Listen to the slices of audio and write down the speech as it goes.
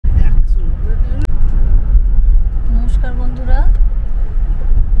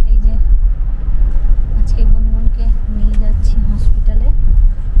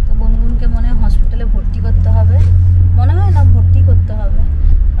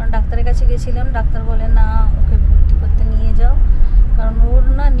গেছিলাম, ডাক্তার বলে না ওকে ভর্তি করতে নিয়ে যাও, কারণ ওর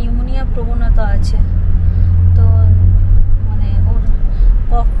না নিউমোনিয়া প্রবণতা আছে। তো মানে ওর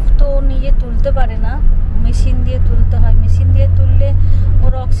কফ তো নিজে তুলতে পারে না, মেশিন দিয়ে তুলতে হয়। মেশিন দিয়ে তুললে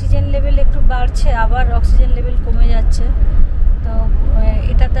ওর অক্সিজেন লেভেল একটু বাড়ছে, আবার অক্সিজেন লেভেল কমে যাচ্ছে। তো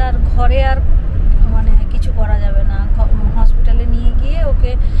এটাতে আর ঘরে আর মানে কিছু করা যাবে না, হসপিটালে নিয়ে গিয়ে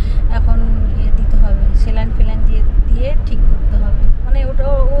ওকে এখন দিতে হবে, সেলাইন ফেলাইন দিয়ে ঠিক করতে হবে। মানে ওটা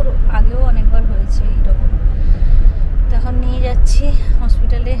ওর আগেও অনেকবার হয়েছে এইরকম। তো এখন নিয়ে যাচ্ছি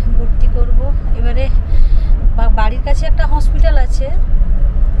হসপিটালে, ভর্তি করব। এবারে বাড়ির কাছে একটা হসপিটাল আছে,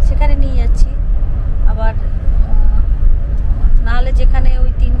 সেখানে নিয়ে যাচ্ছি। আবার নাহলে যেখানে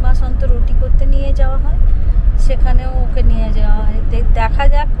ওই 3 মাস অন্তর ওটি করতে নিয়ে যাওয়া হয় সেখানেও ওকে নিয়ে যাওয়া হয়। দেখা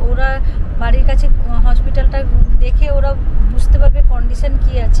যাক, ওরা বাড়ির কাছে হসপিটালটা দেখে ওরা বুঝতে পারবে কন্ডিশন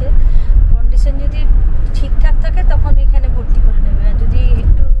কি আছে। কন্ডিশন যদি ঠিকঠাক থাকে তখন এখানে ভর্তি করে নেবে, আর যদি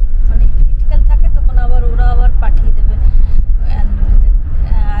একটু মানে ক্রিটিক্যাল থাকে তখন আবার ওরা আবার পাঠিয়ে দেবে অ্যাম্বুলেন্সে।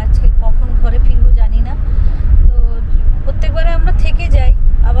 আজকে কখন ঘরে ফিরবো জানি না। তো প্রত্যেকবারে আমরা থেকে যাই,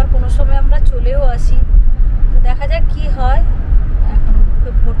 আবার কোনো সময় আমরা চলেও আসি। তো দেখা যাক কি হয়। এখন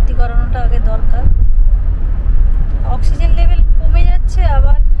ভর্তি করানোটা আগে দরকার। অক্সিজেন লেভেল কমে যাচ্ছে,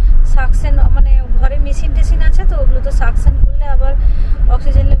 আবার সাকশন মানে ঘরে মেশিন টেশিন আছে, তো ওগুলো তো সাকশন করলে আবার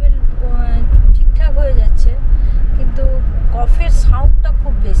অক্সিজেন লেভেল ঠিকঠাক হয়ে যাচ্ছে। কিন্তু কফের সাউন্ডটা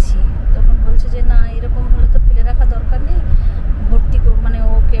খুব বেশি। তখন বলছে যে না, এরকম হলে তো ফেলে রাখা দরকার নেই, ভর্তি মানে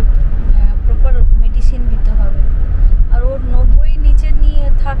ওকে প্রপার মেডিসিন দিতে হবে। আর ওর 90 নিচে নিয়ে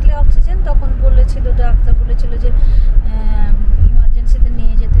থাকলে অক্সিজেন, তখন বলেছিল ডাক্তার বলেছিল যে ইমার্জেন্সিতে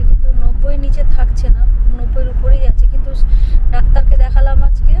নিয়ে যেতে, কিন্তু 90 নিচে থাকছে না, 90-এর উপরেই আছে। কিন্তু ডাক্তারকে দেখালাম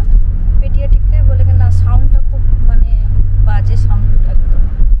আজকে, পেডিয়াট্রিককে, বলে না সাউন্ডটা খুব মানে বাজে সাউন্ড একদম।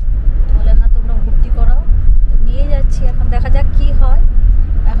 বলে না তোমরা ভর্তি করাও। তো নিয়ে যাচ্ছি, এখন দেখা যাক কি হয়।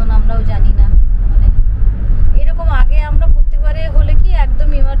 এখন আমরাও জানি না, মানে এরকম আগে আমরা প্রত্যেকবারে হলে কি একদম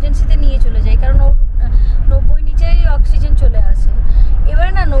ইমার্জেন্সিতে নিয়ে চলে যাই, কারণ ওর 90 নিচেই অক্সিজেন চলে আসে।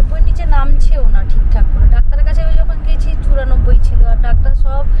 এবারে না 90 নিচে নামছেও না ঠিকঠাক করে। ডাক্তারের কাছে যখন গেছি 94 ছিল, আর ডাক্তার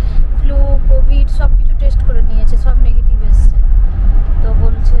সব ফ্লু কোভিড সব কিছু টেস্ট করে নিয়েছে, সব নেগেটিভ এসছে। তো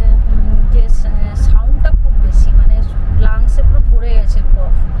বলছে যে সাউন্ডটা খুব বেশি, মানে লাংসে পুরো ভরে গেছে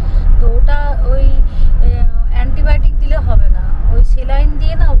কফ। তো ওটা ওই অ্যান্টিবায়োটিক দিলে হবে না, ওই সেলাইন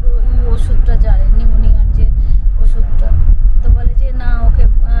দিয়ে না ওই ওষুধটা যায়, নিউমোনিয়ার যে ওষুধটা। তো বলে যে না ওকে,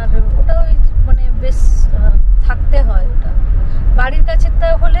 আর ওটা ওই মানে বেশ থাকতে হয়। ওটা বাড়ির কাছেরটা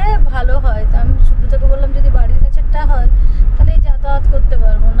হলে ভালো হয়। তো আমি শুরু থেকে বললাম যদি বাড়ির কাছেরটা হয় তাহলে যাতায়াত করতে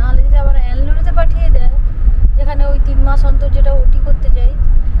পারবো, নাহলে যদি আবার অ্যানলোরিতে পাঠিয়ে দেয়, যেখানে ওই 3 মাস অন্তর যেটা ওটি করতে যাই,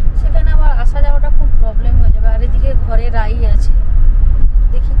 সেখানে আবার আসা যাওয়াটা খুব প্রবলেম হয়ে যাবে। আর এদিকে ঘরে রাই আছে,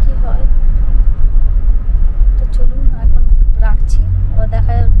 দেখি কি হয়। তো চলুন এখন রাখছি, আবার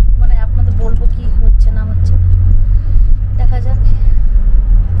দেখা মানে আপনাদের বলবো কি হচ্ছে না হচ্ছে, দেখা যাক।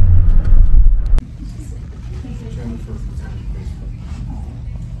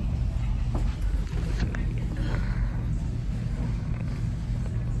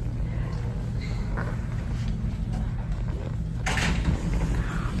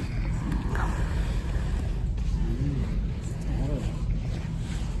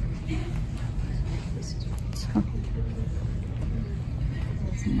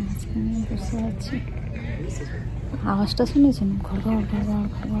 বসে আছি, আওয়াজটা শুনেছেন, ঘড়ঘড় ঘড়ঘড়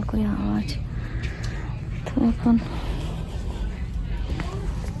ঘড়ঘড় করে আওয়াজ। তো এখন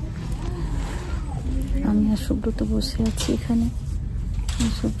আমি আর সুব্রত বসে আছি এখানে,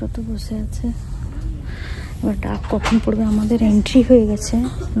 সুব্রত বসে আছে। এবার ডাক কখন পড়বে, আমাদের এন্ট্রি হয়ে গেছে,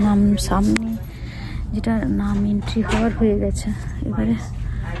 নাম সামনে যেটা নাম এন্ট্রি হওয়ার হয়ে গেছে। এবারে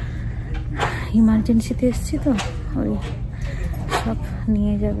ইমার্জেন্সিতে এসছি, তো ওই সব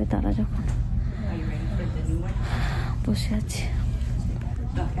নিয়ে যাবে তারা, যখন বসে আছে।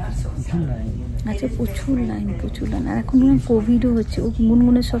 আচ্ছা, প্রচুর লাইন। আর এখন কোভিডও হচ্ছে, ও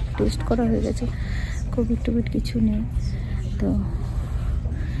গুনগুনে সব টেস্ট করা হয়ে গেছে, কোভিড টোভিড কিছু নেই। তো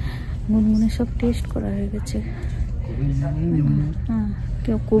গুনগুনে সব টেস্ট করা হয়ে গেছে। হ্যাঁ,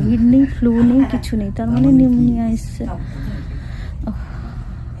 কেউ কোভিড নেই, ফ্লু নেই, কিছু নেই, তার মানে নিউমোনিয়া এসছে।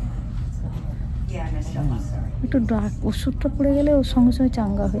 একটু ওষুধটা পড়ে গেলে ওর সঙ্গে সঙ্গে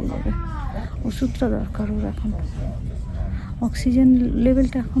চাঙ্গা হয়ে যাবে। ওষুধটা দরকার ওর এখন। অক্সিজেন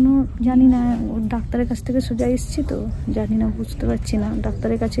লেভেলটা এখনও জানি না, ওর ডাক্তারের কাছ থেকে সোজা এসছি তো জানি না, বুঝতে পারছি না।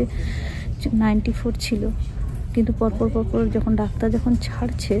 ডাক্তারের কাছে 94 ছিল, কিন্তু পরপর যখন ডাক্তার যখন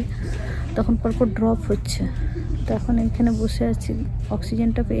ছাড়ছে তখন পরপর ড্রপ হচ্ছে। তো এখন এখানে বসে আছি,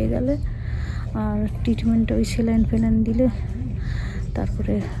 অক্সিজেনটা পেয়ে গেলে আর ট্রিটমেন্টটা ওই সেলাইন ফেলাইন দিলে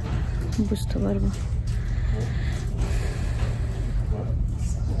তারপরে বুঝতে পারবো।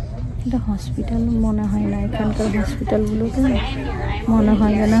 এটা হসপিটাল মনে হয় না, এখানকার হসপিটালগুলোতে মনে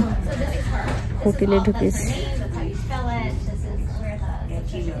হয় না হোটেলে ঢুকেছি।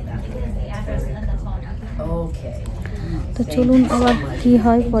 তো চলুন আবার কি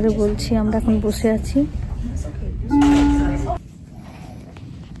হয় পরে বলছি। আমরা এখন বসে আছি।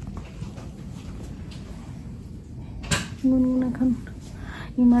 গুনগুন এখন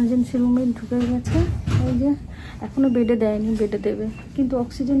ইমার্জেন্সি রুমে ঢুকে গেছে। এই যে এখনো বেডে দেয়নি, বেডে দেবে, কিন্তু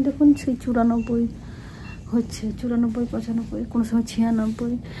অক্সিজেন দেখুন সেই 94 হচ্ছে, 94, 95, কোনো সময়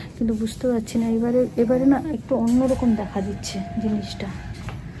 96, কিন্তু বুঝতে পারছি না। এবারে না একটু অন্যরকম দেখা দিচ্ছে জিনিসটা।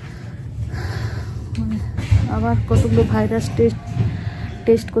 মানে আবার কতগুলো ভাইরাস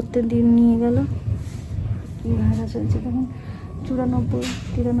টেস্ট করতে নিয়ে গেল। কি ভাইরাস হয়েছে দেখুন, 94,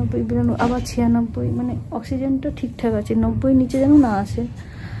 93, 92, আবার 96, মানে অক্সিজেনটা ঠিকঠাক আছে, 90 নিচে যেন না আসে।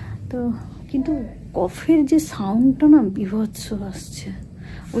 তো কিন্তু কফের যে সাউন্ডটা না বিভৎস আসছে,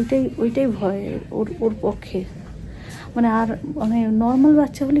 ওইটাই ভয় ওর পক্ষে। মানে আর মানে নর্মাল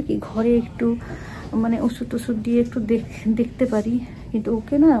বাচ্চা হলে কি ঘরে একটু মানে ওষুধ দিয়ে একটু দেখতে পারি, কিন্তু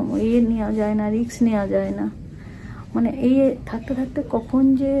ওকে না নেওয়া যায় না, রিস্ক নেওয়া যায় না। মানে এই থাকতে থাকতে কখন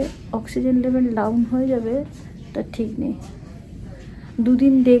যে অক্সিজেন লেভেল ডাউন হয়ে যাবে তার ঠিক নেই। 2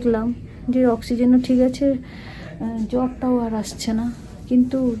 দিন দেখলাম যে অক্সিজেনও ঠিক আছে, জ্বরটাও আর আসছে না,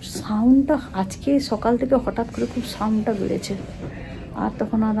 কিন্তু সাউন্ডটা আজকে সকাল থেকে হঠাৎ করে খুব সাউন্ডটা বেড়েছে। আর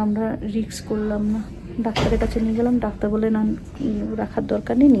তখন আর আমরা রিস্ক করলাম না, ডাক্তারের কাছে নিয়ে গেলাম। ডাক্তার বলে না, রাখার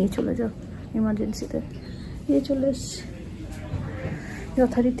দরকার নেই, নিয়ে চলে যাও ইমার্জেন্সিতে। নিয়ে চলে এসছি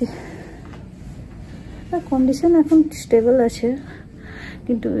যথারীতি। কন্ডিশন এখন স্টেবল আছে,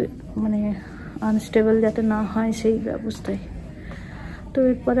 কিন্তু মানে আনস্টেবল যাতে না হয় সেই ব্যবস্থায়। তো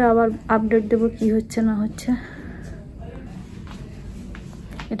এরপরে আবার আপডেট দেবো কি হচ্ছে না হচ্ছে।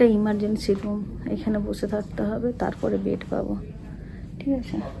 এটা ইমার্জেন্সি রুম, এখানে বসে থাকতে হবে, তারপরে বেড পাবো। ঠিক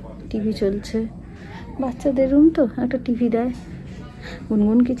আছে, টিভি চলছে, বাচ্চাদের রুম তো একটা টিভি দেয়।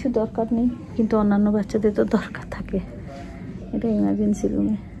 গুনগুন কিছু দরকার নেই, কিন্তু অন্যান্য বাচ্চাদের তো দরকার থাকে। এটা ইমার্জেন্সি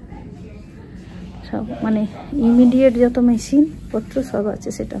রুমে সব মানে ইমিডিয়েট যত মেশিন পত্র সব আছে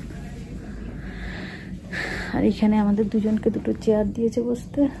সেটা। আর এখানে আমাদের দুজনকে 2টো চেয়ার দিয়েছে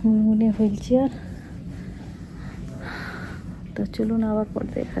বসতে, গুনগুনে হুইল চেয়ার। তো চলুন আবার পর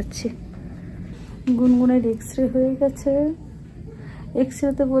দেখাচ্ছি। গুনগুনের এক্সরে হয়ে গেছে।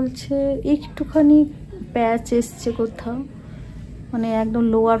 এক্সরেতে বলছে একটুখানি প্যাচ এসছে কোথাও, মানে একদম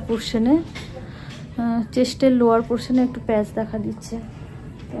লোয়ার পোর্শনে, চেস্টের লোয়ার পোর্শনে একটু প্যাচ দেখা দিচ্ছে।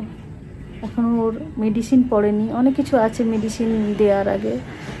 তো এখন ওর মেডিসিন পড়েনি, অনেক কিছু আছে মেডিসিন দেওয়ার আগে।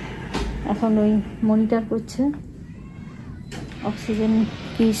 এখন ওই মনিটর করছে অক্সিজেন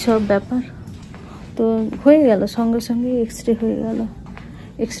কী সব ব্যাপার। তো হয়ে গেল, সঙ্গে সঙ্গে এক্সরে হয়ে গেল।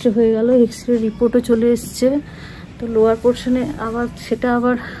 এক্সরে রিপোর্টও চলে এসছে। তো লোয়ার পোর্শনে আবার সেটা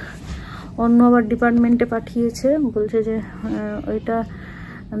আবার অন্য ডিপার্টমেন্টে পাঠিয়েছে, বলছে যে ওইটা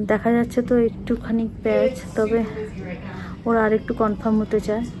দেখা যাচ্ছে তো একটুখানি প্যাচ, তবে ওরা আর একটু কনফার্ম হতে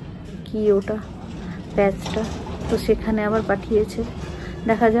চায় কি ওটা প্যাচটা। তো সেখানে আবার পাঠিয়েছে,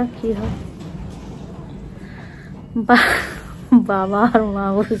 দেখা যাক কি হয়। বাবা আর মা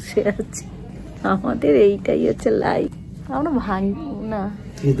বসে আছে, আমাদের এইটাই হচ্ছে লাইফ। আমরা ভাঙি না,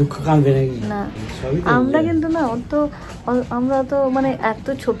 না আমরা কিন্তু না অত, আমরা তো মানে এত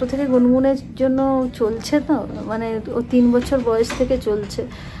ছোট থেকে গুনগুনের জন্য চলছে, তো মানে ও 3 বছর বয়স থেকে চলছে।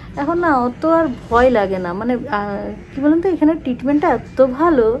 এখন না অত আর ভয় লাগে না। মানে কি বলুন তো, এখানে ট্রিটমেন্টটা এত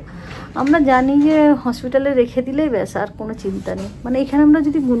ভালো, আমরা জানি যে হসপিটালে রেখে দিলেই ব্যাস, আর কোনো চিন্তা নেই। মানে এখানে আমরা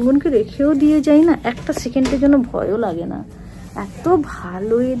যদি গুনগুনকে রেখেও দিয়ে যাই না, একটা সেকেন্ডের জন্য ভয়ও লাগে না। এত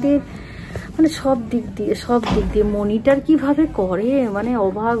ভালো এদের মানে সব দিক দিয়ে মনিটর কিভাবে করে, মানে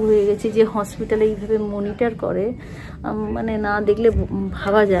অবাক হয়ে গেছে যে হসপিটালে এইভাবে মনিটর করে, মানে না দেখলে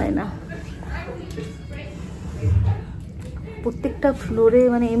ভাবা যায় না। প্রত্যেকটা ফ্লোরে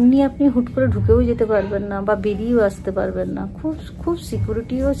মানে এমনি আপনি হুট করে ঢুকেও যেতে পারবেন না বা বেরিয়েও আসতে পারবেন না, খুব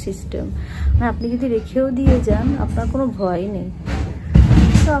সিকিউরিটিও সিস্টেম। মানে আপনি যদি রেখেও দিয়ে যান আপনার কোনো ভয় নেই।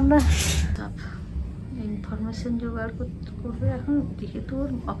 তো আমরা ইনফরমেশন জোগাড় করবে এখন, যেহেতু ওর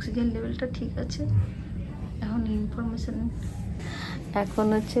অক্সিজেন লেভেলটা ঠিক আছে। এখন ইনফরমেশন এখন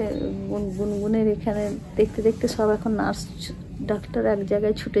হচ্ছে গুনগুনের এখানে দেখতে দেখতে সব এখন নার্স ডাক্তার এক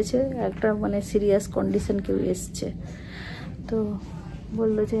জায়গায় ছুটেছে, একটা মানে সিরিয়াস কন্ডিশন কেউ এসছে। তো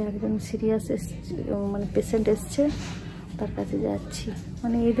বললো যে একজন সিরিয়াস এসছে, মানে পেশেন্ট এসছে, তার কাছে যাচ্ছি।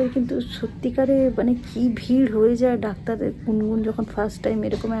 মানে এদের কিন্তু সত্যিকারে মানে কি ভিড় হয়ে যায় ডাক্তারের। গুনগুন যখন ফার্স্ট টাইম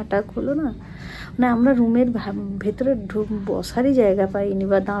এরকম অ্যাটাক হলো না, মানে আমরা রুমের ভেতরে বসারই জায়গা পাইনি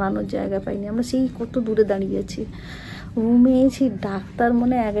বা দাঁড়ানোর জায়গা পাইনি, আমরা সেই কত দূরে দাঁড়িয়েছি। রুমে এসেছি, ডাক্তার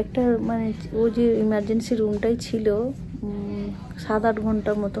মানে মানে ও যে ইমার্জেন্সি রুমটাই ছিল 7-8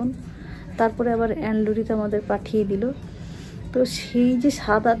 ঘন্টার মতন, তারপরে আবার অ্যান্ডোরিতে আমাদের পাঠিয়ে দিল। তো সেই যে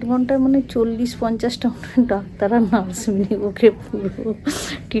 7-8 ঘন্টায় মানে 40-50টা ডাক্তার আর নার্স মিলে ওকে পুরো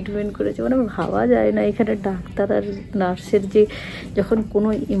ট্রিটমেন্ট করেছে। মানে ভাবা যায় না এখানে ডাক্তার আর নার্সের যে যখন কোনো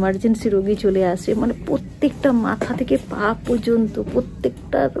ইমার্জেন্সি রোগী চলে আসে, মানে প্রত্যেকটা মাথা থেকে পা পর্যন্ত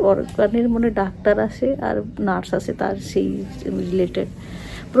প্রত্যেকটা অর্গানের মানে ডাক্তার আসে আর নার্স আসে তার সেই রিলেটেড,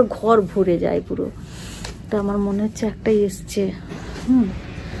 পুরো ঘর ভরে যায় পুরো। তো আমার মনে হচ্ছে একটাই এসছে,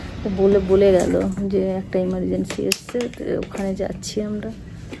 বলে গেল যে একটা ইমার্জেন্সি এসছে, ওখানে যাচ্ছি আমরা।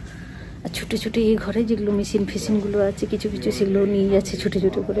 আর ছুটে ছুটে এই ঘরে যেগুলো মেশিন ফেশিনগুলো আছে কিছু কিছু সেগুলো নিয়ে যাচ্ছে ছুটে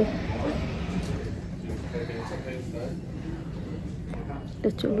ছুটে করে। তো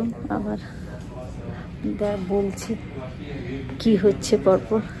চলুন আবার বলছি কি হচ্ছে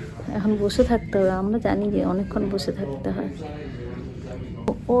পরপর। এখন বসে থাকতে হবে, আমরা জানি যে অনেকক্ষণ বসে থাকতে হয়।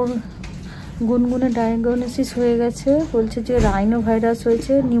 ওর গুনগুনে ডায়াগনোসিস হয়ে গেছে, বলছে যে রাইনো ভাইরাস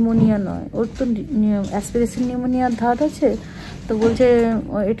হয়েছে, নিউমোনিয়া নয়। ওর তো অ্যাসপিরেশন নিউমোনিয়ার ধাত আছে, তো বলছে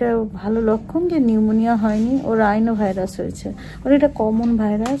এটা ভালো লক্ষণ যে নিউমোনিয়া হয়নি, ও রাইনো ভাইরাস হয়েছে। বলে এটা কমন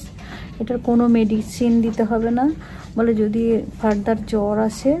ভাইরাস, এটার কোনো মেডিসিন দিতে হবে না। বলে যদি ফার্দার জ্বর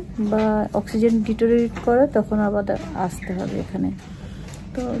আসে বা অক্সিজেন ডিটোরিয়েট করে তখন আবার আসতে হবে এখানে।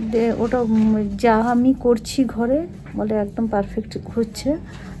 তো ওটা যা আমি করছি ঘরে বলে একদম পারফেক্ট হচ্ছে।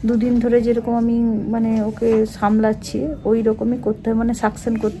 2 দিন ধরে যেরকম আমি মানে ওকে সামলাচ্ছি ওই রকমই করতে হবে, মানে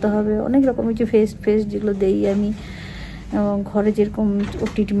সাকশন করতে হবে, অনেক রকম কিছু ফেস যেগুলো দেই আমি ঘরে যেরকম ও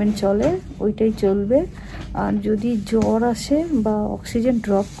ট্রিটমেন্ট চলে ওইটাই চলবে। আর যদি জ্বর আসে বা অক্সিজেন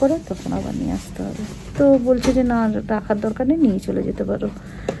ড্রপ করে তখন আবার নিয়ে আসতে হবে। তো বলছে যে না রাখার দরকার নেই, নিয়ে চলে যেতে পারো।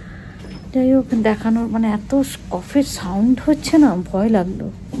 যাই হোক দেখানোর মানে এত কফের সাউন্ড হচ্ছে না, ভয় লাগলো,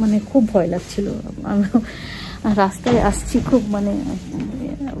 মানে খুব ভয় লাগছিল। আমি রাস্তায় আসছি খুব মানে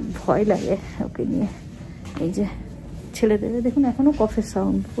ভয় লাগে ওকে নিয়ে। এই যে ছেড়ে দেবে, দেখুন এখনও কফের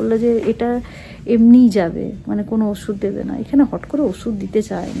সাউন্ড। বললো যে এটা এমনিই যাবে, মানে কোনো ওষুধ দেবে না। এখানে হট করে ওষুধ দিতে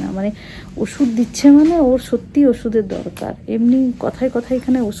চায় না, মানে ওষুধ দিচ্ছে মানে ওর সত্যি ওষুধের দরকার, এমনি কথায় কথায়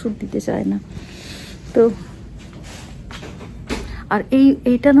এখানে ওষুধ দিতে চায় না। তো আর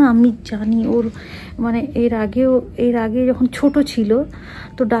এইটা না আমি জানি ওর মানে এর আগে যখন ছোট ছিল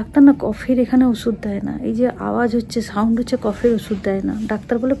তো ডাক্তার না কফের এখানে ওষুধ দেয় না। এই যে আওয়াজ হচ্ছে সাউন্ড হচ্ছে কফের ওষুধ দেয় না,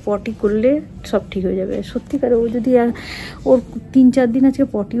 ডাক্তার বলে পটি করলে সব ঠিক হয়ে যাবে। সত্যিকারে ও যদি ওর 3-4 দিন আজকে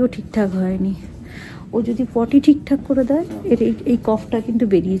পটিও ঠিকঠাক হয়নি, ও যদি পটি ঠিকঠাক করে দেয় এই কফটা কিন্তু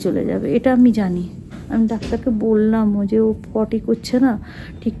বেরিয়ে চলে যাবে, এটা আমি জানি। আমি ডাক্তারকে বললাম ও যে ও পটি করছে না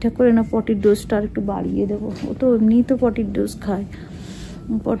ঠিকঠাক করে, না পটির ডোজটা আর একটু বাড়িয়ে দেবো। ও তো এমনিই তো পটির ডোজ খায়,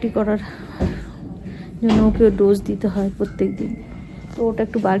 পটি করার জন্য ওকে ডোজ দিতে হয় প্রত্যেক দিন। তো ওটা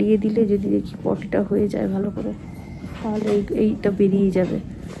একটু বাড়িয়ে দিলে যদি দেখি পটিটা হয়ে যায় ভালো করে, তাহলে এইটা বেরিয়ে যাবে।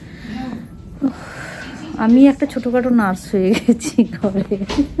 আমি একটা ছোটোখাটো নার্স হয়ে গেছি ঘরে।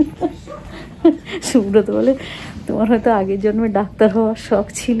 সুব্রত বলে তোমার হয়তো আগের জন্মে ডাক্তার হওয়ার শখ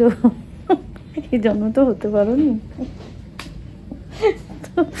ছিল, এই জন্ম তো হতে পারো নি,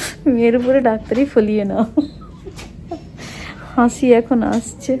 তো মেয়ের উপরে ডাক্তারই ফলিয়ে নাও। হাসি এখন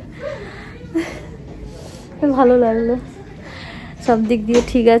আসছে, ভালো লাগলো, সব দিক দিয়ে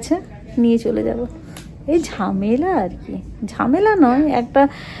ঠিক আছে, নিয়ে চলে যাব। এই ঝামেলা আর কি, ঝামেলা নয়, একটা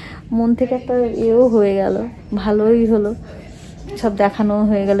মন থেকে একটা এও হয়ে গেল, ভালোই হলো। সব দেখানো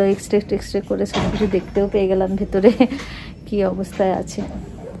হয়ে গেল, এক্সরে করে সব কিছু দেখতেও পেয়ে গেলাম ভেতরে কি অবস্থায় আছে।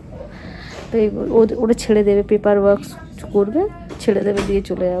 তো ওরা ছেড়ে দেবে, পেপার ওয়ার্ক করবে, ছেড়ে দেবে, দিয়ে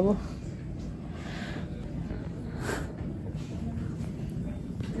চলে যাব।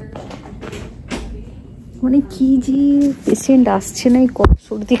 মানে কি যে পেশেন্ট আসছে না, এই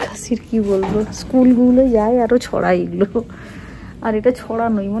সর্দি কাশির কি বলবো। স্কুলগুলো যায় আরও ছড়ায় এগুলো, আর এটা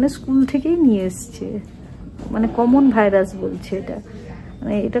ছড়ানোই মানে স্কুল থেকেই নিয়ে এসছে, মানে কমন ভাইরাস বলছে এটা,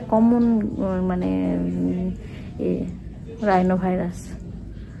 মানে এটা কমন মানে রাইনো ভাইরাস,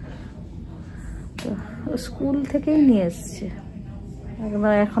 তো স্কুল থেকেই নিয়ে এসছে।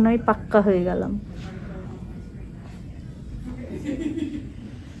 এখন আমি পাক্কা হয়ে গেলাম।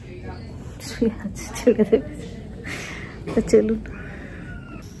 ছেড়ে দেবে, চলুন।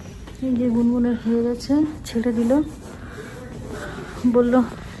 এই যে গুনগুনের হয়ে গেছে, ছেড়ে দিল, বললো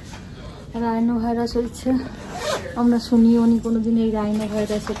রাইনো ভাইরাস হচ্ছে। আমরা শুনিও নি কোনোদিন এই রাইনো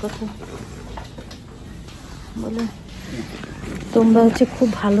ভাইরাসের কথা। বলে তোমরা হচ্ছে খুব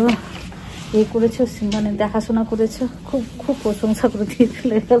ভালো করেছো, মানে দেখাশোনা করেছো, খুব খুব প্রশংসা করে দিয়ে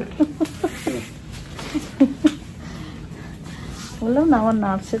চলে গেল। বললাম না আমার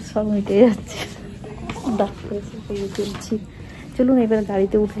নার্সের সব মিটে যাচ্ছে, ডাক্তার চলছি। চলুন এবার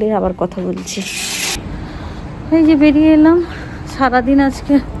গাড়িতে উঠলে আবার কথা বলছি। এই যে বেরিয়ে এলাম, সারাদিন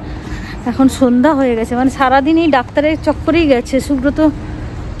আজকে, এখন সন্ধ্যা হয়ে গেছে, মানে সারাদিন এই ডাক্তারের চক্করেই গেছে। সুব্রত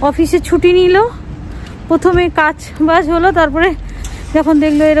অফিসে ছুটি নিল, প্রথমে কাজ বাজ হলো, তারপরে যখন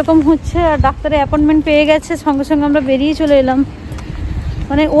দেখলো এরকম হচ্ছে আর ডাক্তারের অ্যাপয়েন্টমেন্ট পেয়ে গেছে, সঙ্গে সঙ্গে আমরা বেরিয়ে চলে এলাম।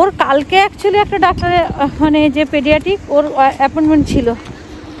 মানে ওর কালকে অ্যাকচুয়ালি একটা ডাক্তারের মানে যে পেডিয়াট্রিক ওর অ্যাপয়েন্টমেন্ট ছিল,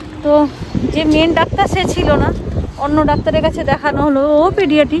 তো যে মেন ডাক্তার সে ছিল না, অন্য ডাক্তারের কাছে দেখানো হলো, ও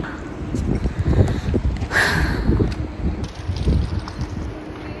পেডিয়াট্রিক।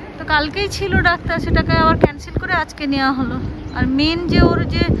 তো কালকেই ছিল ডাক্তার, সেটাকে আবার ক্যান্সেল করে আজকে নেওয়া হলো। আর মেন যে ওর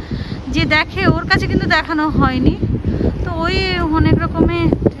যে দেখে ওর কাছে কিন্তু দেখানো হয়নি, তো ওই অনেক রকমের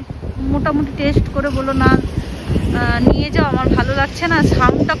মোটামুটি টেস্ট করে বললো না নিয়ে যাও, আমার ভালো লাগছে না,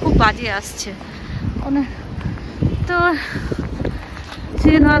 সাউন্ডটা খুব বাজে আসছে অনেক। তো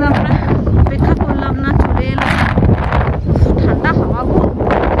সেজন্য আর আমরা অপেক্ষা করলাম না, চলে এলাম। ঠান্ডা হাওয়া খুব,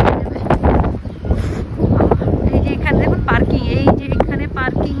 এই যে এখানে দেখুন পার্কিং, এই যে এখানে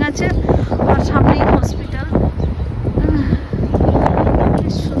পার্কিং আছে আর সামনেই হসপিটাল,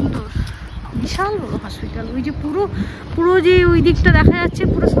 সুন্দর বিশাল বড় হসপিটাল। ওই যে পুরো যে ওই দিকটা দেখা যাচ্ছে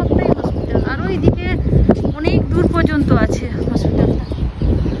পুরো সবটাই হসপিটাল, আর ওই দিকে অনেক দূর পর্যন্ত আছে হসপিটালটা।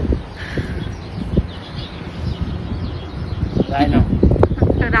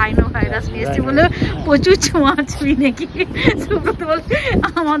 রাইনো ভাইরাস নিয়ে এসছে বলে প্রচুর ছোঁয়াছুঁই নাকি, সুব্রত বলে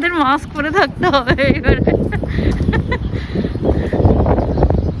আমাদের মাস্ক পরে থাকতে হবে এবারে।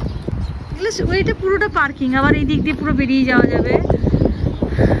 ওইটা পুরোটা পার্কিং, আবার এই দিক দিয়ে পুরো বেরিয়ে যাওয়া যাবে।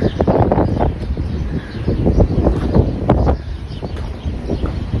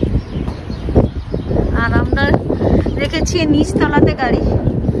 আর আমরা রেখেছি নিচতলাতে গাড়ি,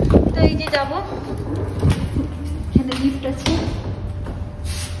 তো এই যে যাবো, এখানে লিফট আছে,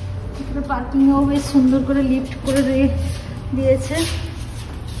 পার্কিংও বেশ সুন্দর করে লিফট করে দিয়েছে।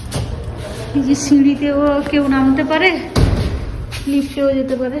 এই যে সিঁড়িতেও কেউ নামতে পারে, লিফটেও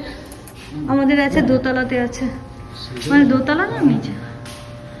যেতে পারে। আমাদের আছে দোতলাতে আছে, মানে দোতলা না নিচে।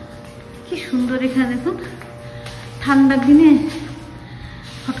 কি সুন্দর এখানে দেখুন, ঠান্ডার দিনে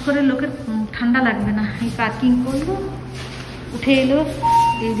হট করে লোকের ঠান্ডা লাগবে না। এই পার্কিং করলো, উঠে এলো,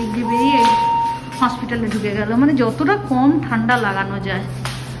 এই দিক দিয়ে বেরিয়ে হসপিটালে ঢুকে গেল, মানে যতটা কম ঠান্ডা লাগানো যায়।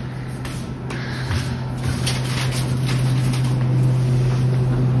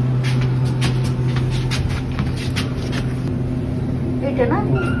 এটা না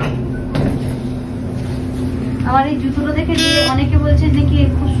আমার এই জুতোটা দেখে অনেকে বলছে নাকি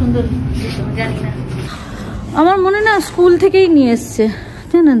খুব সুন্দর, জানি না, আমার মনে না স্কুল থেকেই নিয়ে এসছে,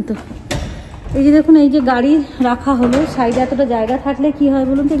 জানেন তো। এই যে দেখুন, এই যে গাড়ি রাখা হলো সাইডে, এতটা জায়গা থাকলে কি হয়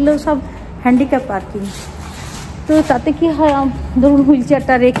বলুন তো, এগুলো সব হ্যান্ডিক্যাপ পার্কিং। তো তাতে কি হয়, ধরুন হুইল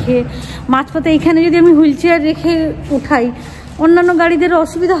চেয়ারটা রেখে মাঝপথে এইখানে যদি আমি হুইল চেয়ার রেখে উঠাই, অন্যান্য গাড়িদের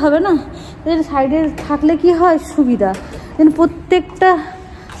অসুবিধা হবে না। সাইডে থাকলে কি হয় সুবিধা, প্রত্যেকটা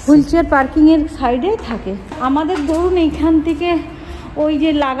হুইল চেয়ার পার্কিংয়ের সাইডে থাকে। আমাদের ধরুন এইখান থেকে ওই যে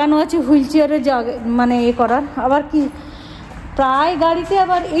লাগানো আছে হুইল চেয়ারের জায়গা, মানে এ করার, আবার কি প্রায় গাড়িতে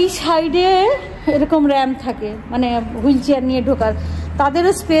আবার এই সাইডে এরকম র্যাম্প থাকে, মানে হুইল চেয়ার নিয়ে ঢোকার,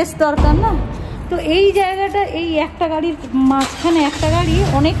 তাদেরও স্পেস দরকার না। তো এই জায়গাটা, এই একটা গাড়ির মাঝখানে একটা গাড়ি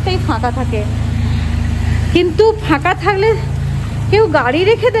অনেকটাই ফাঁকা থাকে, কিন্তু ফাঁকা থাকলে কেউ গাড়ি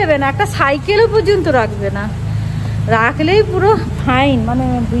রেখে দেবে না, একটা সাইকেলও পর্যন্ত রাখবে না, রাখলেই পুরো ফাইন, মানে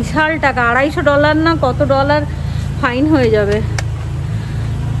বিশাল টাকা, $250 না কত ডলার ফাইন হয়ে যাবে।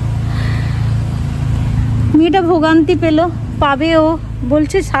 মেয়েটা ভোগান্তি পাবে, ও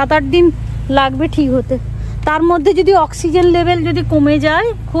বলছে 7-8 দিন লাগবে ঠিক হতে। তার মধ্যে যদি অক্সিজেন লেভেল যদি কমে যায়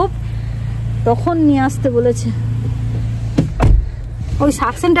খুব, তখন নিয়ে আসতে বলেছে। ওই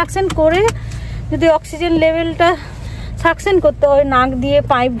সাকশন করে যদি অক্সিজেন লেভেলটা সাকশন করতে হয়, নাক দিয়ে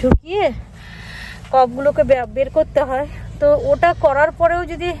পাইপ ঢুকিয়ে কপগুলোকে বের করতে হয়, তো ওটা করার পরেও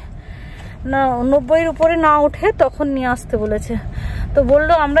যদি না 90-এর উপরে না ওঠে তখন নিয়ে আসতে বলেছে। তো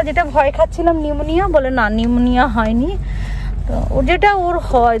বললো আমরা যেটা ভয় খাচ্ছিলাম নিউমোনিয়া, বলে না নিউমোনিয়া হয়নি। তো ও যেটা ওর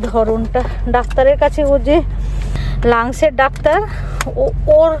হয় ধরনটা, ডাক্তারের কাছে ও যে লাংসের ডাক্তার,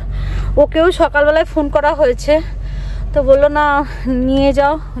 ওকেও সকালবেলায় ফোন করা হয়েছে, তো বললো না নিয়ে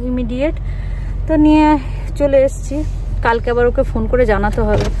যাও ইমিডিয়েট। তো নিয়ে চলে এসছি, কালকে আবার ওকে ফোন করে জানাতে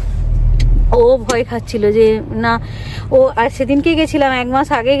হবে। ও ভয় খাচ্ছিল যে না, ও আর সেদিনকেই গেছিলাম, 1 মাস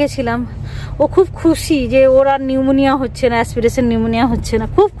আগে গেছিলাম, ও খুব খুশি যে ওর আর নিউমোনিয়া হচ্ছে না, অ্যাসপিরেশন নিউমোনিয়া হচ্ছে না,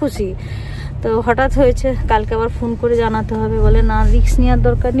 খুব খুশি। তো হঠাৎ হয়েছে, কালকে আবার ফোন করে জানাতে হবে, বলে না রিস্ক নেওয়ার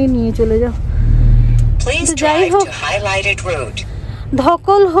দরকার নেই, নিয়ে চলে যাও। যাই হোক,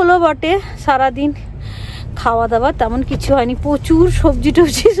 ধকল হলো বটে সারাদিন, খাওয়া দাওয়া তেমন কিছু হয়নি, প্রচুর সবজি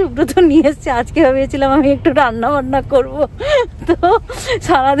টবজি সুব্রত নিয়ে এসছে। আজকে ভেবেছিলাম আমি একটু রান্না বান্না করব, তো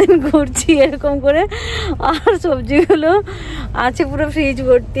সারাদিন ঘুরছি এরকম করে, আর সবজিগুলো আছে পুরো ফ্রিজ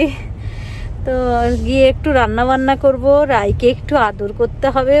ভর্তি। তো গিয়ে একটু রান্না বান্না করব, রাইকে একটু আদর করতে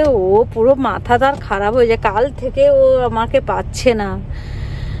হবে। ও পুরো মাথা তার খারাপ হয়ে যায়, কাল থেকে ও আমাকে পাচ্ছে না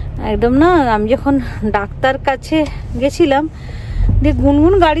একদম না। আমি যখন ডাক্তার কাছে গেছিলাম দিয়ে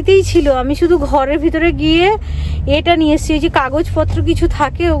গুনগুন গাড়িতেই ছিল, আমি শুধু ঘরের ভিতরে গিয়ে এটা নিয়ে এসেছি, ওই যে কাগজপত্র কিছু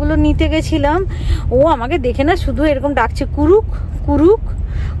থাকে ওগুলো নিতে গেছিলাম। ও আমাকে দেখে না শুধু এরকম ডাকছে কুরুক কুরুক,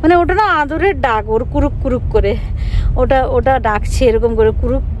 মানে ওটা না আদরের ডাক, ওর কুরুক কুরুক করে ওটা ওটা ডাকছে এরকম করে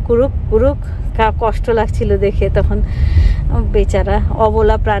কুরুক কুরুক কুরুক। কষ্ট লাগছিল দেখে তখন, বেচারা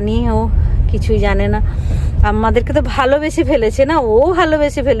অবলা প্রাণী, ও কিছুই জানে না। আমাদেরকে তো ভালোবেসে ফেলেছে না, ও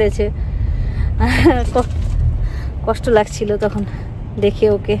ভালোবেসে ফেলেছে। কষ্ট লাগছিল তখন দেখে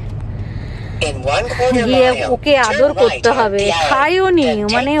ওকে। গিয়ে ওকে আদর করতে হবে, খাইও নি,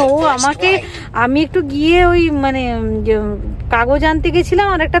 মানে ও আমাকে, আমি একটু গিয়ে ওই মানে কাগজ আনতে গেছিলাম,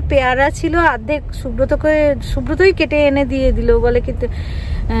 আর একটা পেয়ারা ছিল অর্ধেক সুব্রতই কেটে এনে দিয়ে দিল, বলে কি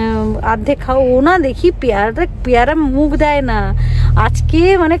অর্ধেক খাও। ও না দেখি পেয়ারা মুখ দেয় না আজকে,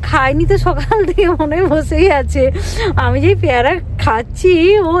 মানে খায়নি তো সকাল থেকে মনে বসেই আছে। আমি যেই পেয়ারা খাচ্ছি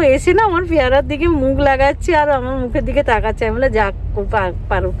ও এসে না আমার পেয়ারার দিকে মুখ লাগাচ্ছে আর আমার মুখের দিকে তাকাচ্ছে। আমি বলে যাক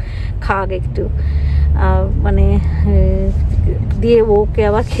পারুক খাক একটু, মানে দিয়ে ওকে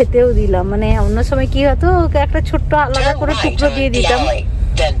আবার খেতেও দিলাম। মানে অন্য সময় কি হতো, ওকে একটা ছোট্ট আলাদা করে টুকরো দিয়ে দিতাম,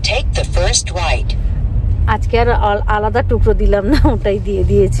 আজকে আর আলাদা টুকরো দিলাম না, ওটাই দিয়ে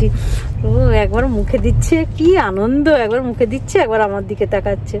দিয়েছি। ও একবার মুখে দিচ্ছে, কি আনন্দ, একবার মুখে দিচ্ছে একবার আমার দিকে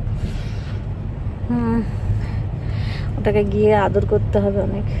তাকাচ্ছে। ওটাকে গিয়ে আদর করতে হবে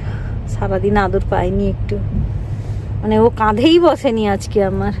অনেক, সারাদিন আদর পাইনি একটু, মানে ও কাঁধেই বসেনি আজকে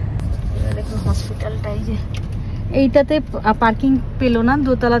আমার। দেখুন হসপিটালটাই যে এইটাতে পার্কিং পেলো না,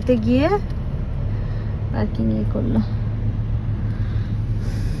 দোতলাতে গিয়ে পার্কিং করলো,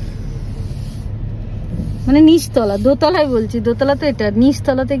 মানে নিচতলা, দোতলায় বলছি, দোতলা তো এটা,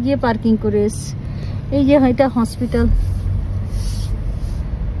 নিচতলাতে গিয়ে পার্কিং করে এসছে। এই যে এটা হসপিটাল,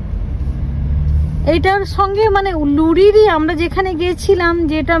 এইটার সঙ্গে মানে লুরিরই আমরা যেখানে গেছিলাম,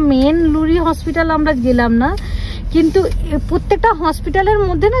 যেটা মেন লুরি হসপিটাল আমরা গেলাম না, কিন্তু প্রত্যেকটা হসপিটালের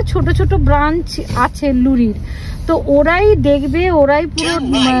মধ্যে না ছোট ছোট ব্রাঞ্চ আছে লুরির, তো ওরাই দেখবে, ওরাই পুরো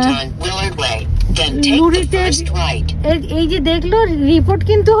লুরিতে। এই যে দেখলো রিপোর্ট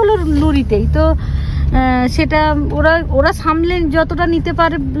কিন্তু হলো লুরিতেই, তো সেটা ওরা সামলে যতটা নিতে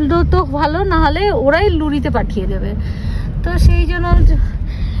পারলো তো ভালো, না হলে ওরাই লুরিতে পাঠিয়ে দেবে। তো সেই জন্য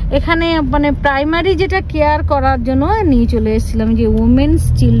এখানে মানে প্রাইমারি যেটা কেয়ার করার জন্য নিয়ে চলে এসেছিলাম, যে উমেন্স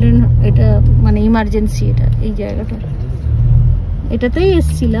চিলড্রেন, এটা মানে ইমার্জেন্সি, এটা এই জায়গাটা, এটাতেই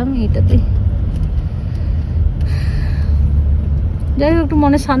এসেছিলাম, এটাতে। যাই হোক একটু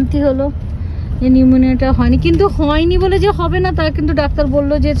মনে শান্তি হলো যে নিউমোনিয়াটা হয়নি, কিন্তু হয়নি বলে যে হবে না তা কিন্তু ডাক্তার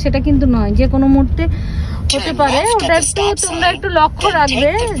বললো যে সেটা কিন্তু নয়, যে কোনো মুহূর্তে হতে পারে। ওটা একটু তোমরা একটু লক্ষ্য রাখবে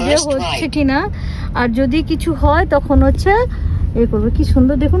যে হচ্ছে কিনা, আর যদি কিছু হয় তখন হচ্ছে এ করবে। কি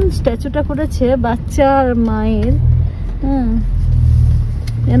সুন্দর দেখুন স্ট্যাচুটা করেছে বাচ্চা আর মায়ের,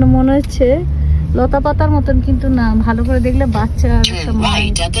 যেন মনে হচ্ছে লতা পাতার মতন, কিন্তু না, ভালো করে দেখলে বাচ্চা আর একটা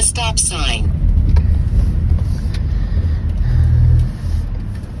মায়ের।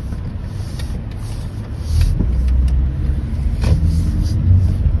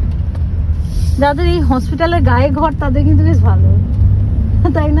 যাদের এই হসপিটালের গায়ে ঘর তাদের কিন্তু বেশ ভালো,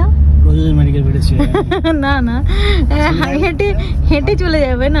 তাই না? না না হেঁটে হেঁটে চলে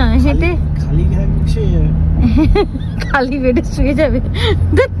যাবে না, হেঁটে খালি বেডে শুয়ে যাবে।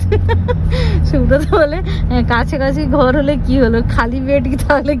 সুব্রত বলে কাছাকাছি ঘর হলে কি হলো, খালি বেড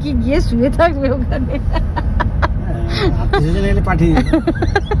তাহলে কি গিয়ে শুয়ে থাকবে ওখানে?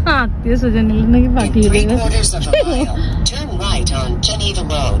 আত্মীয় স্বজন এলে নাকি পাঠিয়ে দেবে।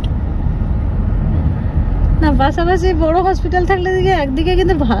 না পাশাপাশি বড় হসপিটাল থাকলে দিকে একদিকে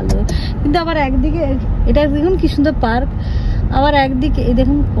কিন্তু ভালো, কিন্তু আবার একদিকে এটা দেখুন কি সুন্দর পার্ক, আবার একদিকে এই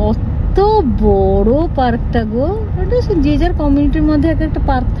দেখুন কত বড় পার্কটা গো, ওটা যে যার কমিউনিটির মধ্যে একটা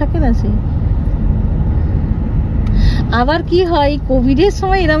পার্ক থাকে না, সেই। আবার কি হয় কোভিডের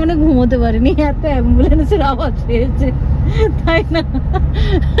সময় এরা মানে ঘুমোতে পারেনি, এত অ্যাম্বুলেন্সের আওয়াজ পেয়েছে, তাই না?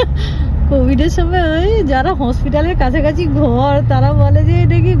 কোভিডের সময় ওই যারা হসপিটালের কাছাকাছি ঘর তারা বলে যে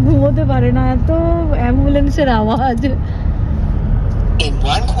এটা কি ঘুমোতে পারে না, এত অ্যাম্বুলেন্সের আওয়াজ। In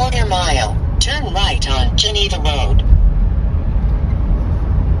 1/4 mile, turn right on Geneva Road.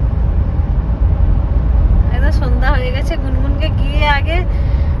 এটা সন্ধ্যা হয়ে গেছে, গুনগুনকে গিয়ে আগে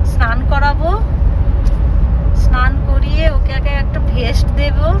স্নান করাবো, স্নান করিয়ে ওকে আগে একটা ভেস্ট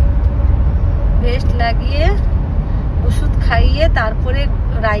দেব, ভেস্ট লাগিয়ে ওষুধ খাইয়ে তারপরে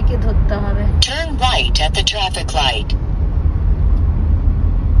রাইকে ধরতে হবে। Turn right at the traffic light.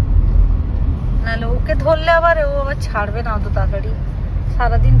 নালে ওকে ধরলে আবার ও আবার ছাড়বে না অত তাড়াতাড়ি,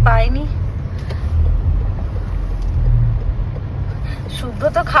 সারাদিন পাইনি,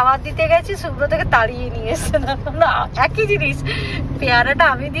 সুব্রত খাবার দিতে গেছি, সুব্রতকে তাড়িয়ে নিয়ে এসছে। না একই জিনিস, পেয়ারাটা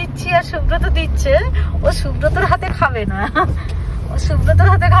আমি দিচ্ছি আর সুব্রত দিচ্ছে। ও সুব্রতর হাতে খাবে না, ও সুব্রতর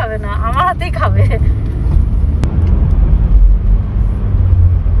হাতে খাবে না, আমার হাতেই খাবে।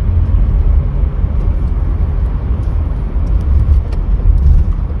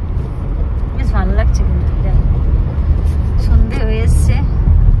 বেশ ভালো লাগছে কিন্তু, সন্ধে হয়ে এসছে।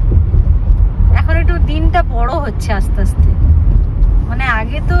 এখন একটু দিনটা বড় হচ্ছে আস্তে আস্তে। মানে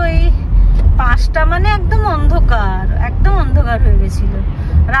আগে তো এই 5টা মানে একদম অন্ধকার, একদম অন্ধকার হয়ে গেছিল,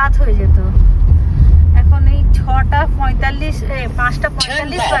 রাত হয়ে যেত। এখন এই 6:45,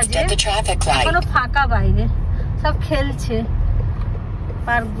 5:45 বাজে, এখনো ফাঁকা, বাইরে সব খেলছে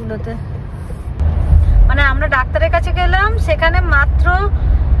পার্কগুলোতে। মানে আমরা ডাক্তারের কাছে গেলাম, সেখানে মাত্র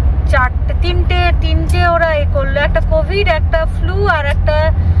 3টে ওরা এ করলো, একটা কোভিড, একটা ফ্লু, আর একটা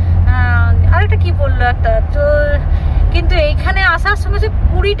কি বললো একটা। তো কিন্তু এইখানে আসার সময়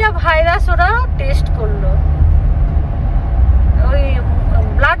 20টা ভাইরাস ওরা টেস্ট করলো। ওই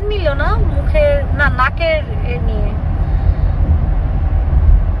ব্লাড নিল না, মুখের না নাকের নিয়ে,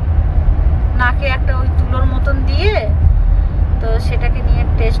 নাকে একটা ওই তুলোর মতন দিয়ে, তো সেটাকে নিয়ে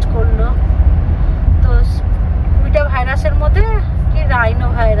টেস্ট করলো। তো 20টা ভাইরাসের মধ্যে কি রাইনো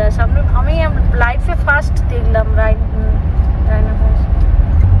ভাইরাস, আমি লাইফে ফার্স্ট দেখলাম রাইনো ভাইরাস।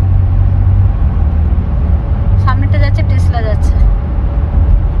 সামনেটা যাচ্ছে, টেসলা যাচ্ছে।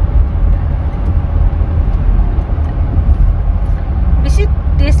 বেশি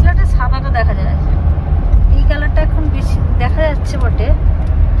টেসলাটা সাদাটা দেখা যায়, এই কালারটা এখন বেশি দেখা যাচ্ছে বটে।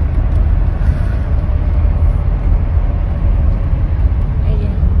 এই যে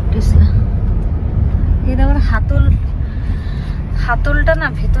টেসলা, এই দেখো হাতলটা না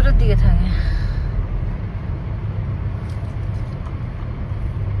ভেতরের দিকে থাকে।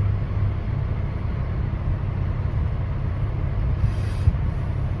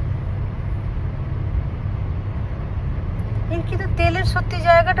 কিন্তু তেলের সত্যি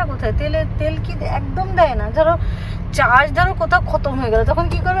জায়গাটা কোথায়? তেল কি একদম দেয় না? ধরো চার্জ ধরো কোথাও খতম হয়ে গেল, তখন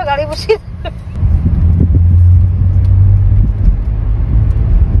কি করবে? গাড়ি বসিয়ে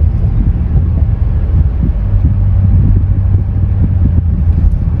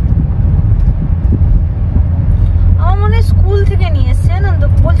আমার মনে হয় স্কুল থেকে নিয়ে এসছে না তো,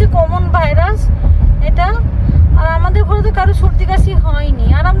 বলছে কমন ভাইরাস এটা। আর আমাদের ঘরে তো কারো সর্দি কাশি হয়নি,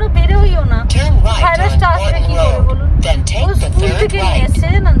 আর আমরা বেরোইও না, ভাইরাসটা আসবে কি করে বলুন? ও স্কুল থেকে নিয়ে এসছে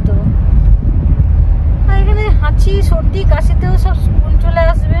জানেন তো। এখানে হাঁচি সর্দি কাশিতেও সব স্কুল চলে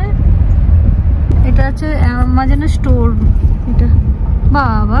আসবে। এটা হচ্ছে অ্যামাজনের স্টোর। এটা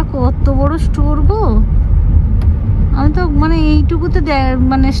বাবা কত বড় স্টোর গো! আমি তো মানে এইটুকুতে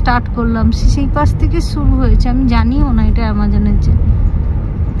মানে স্টার্ট করলাম, সেই পাশ থেকে শুরু হয়েছে, আমি জানিও না এটা অ্যামাজনের যে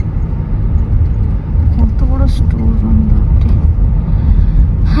কত বড় স্টোর।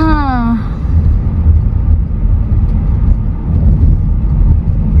 হ্যাঁ,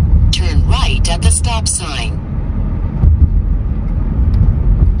 turn right at the stop sign.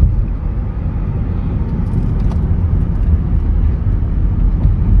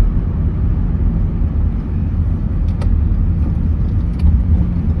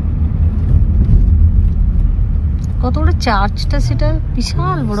 কত বড় চার্চটা, সেটা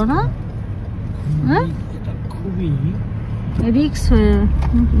বিশাল বড় না? হ্যাঁ, খুবই রিক্স হয়ে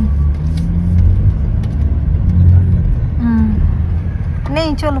নেই।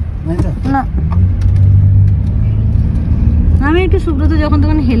 চলো না, আমি একটু সুব্রত যখন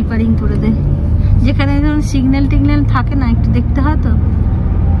তখন হেল্পারিং করে দেয়, যেখানে ধরুন সিগন্যাল টিগন্যাল থাকে না, একটু দেখতে হয় তো,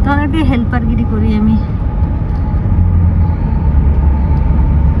 তখন একটু হেল্পারগিরি করি আমি।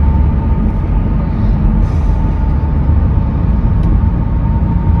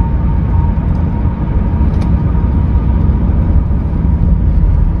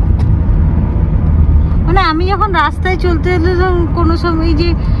 আমি যখন রাস্তায় চলতে এলে কোনো সময় যে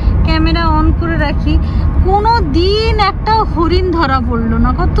ক্যামেরা অন করে রাখি, কোনো দিন একটা হরিণ ধরা পড়লো না।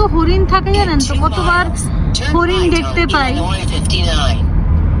 কত হরিণ থাকে জানেন তো, কতবার হরিণ দেখতে পাই।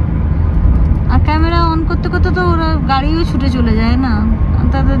 আর ক্যামেরা অন করতে করতে তো ওরা গাড়িও ছুটে চলে যায় না,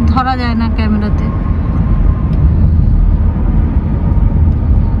 তাদের ধরা যায় না ক্যামেরা।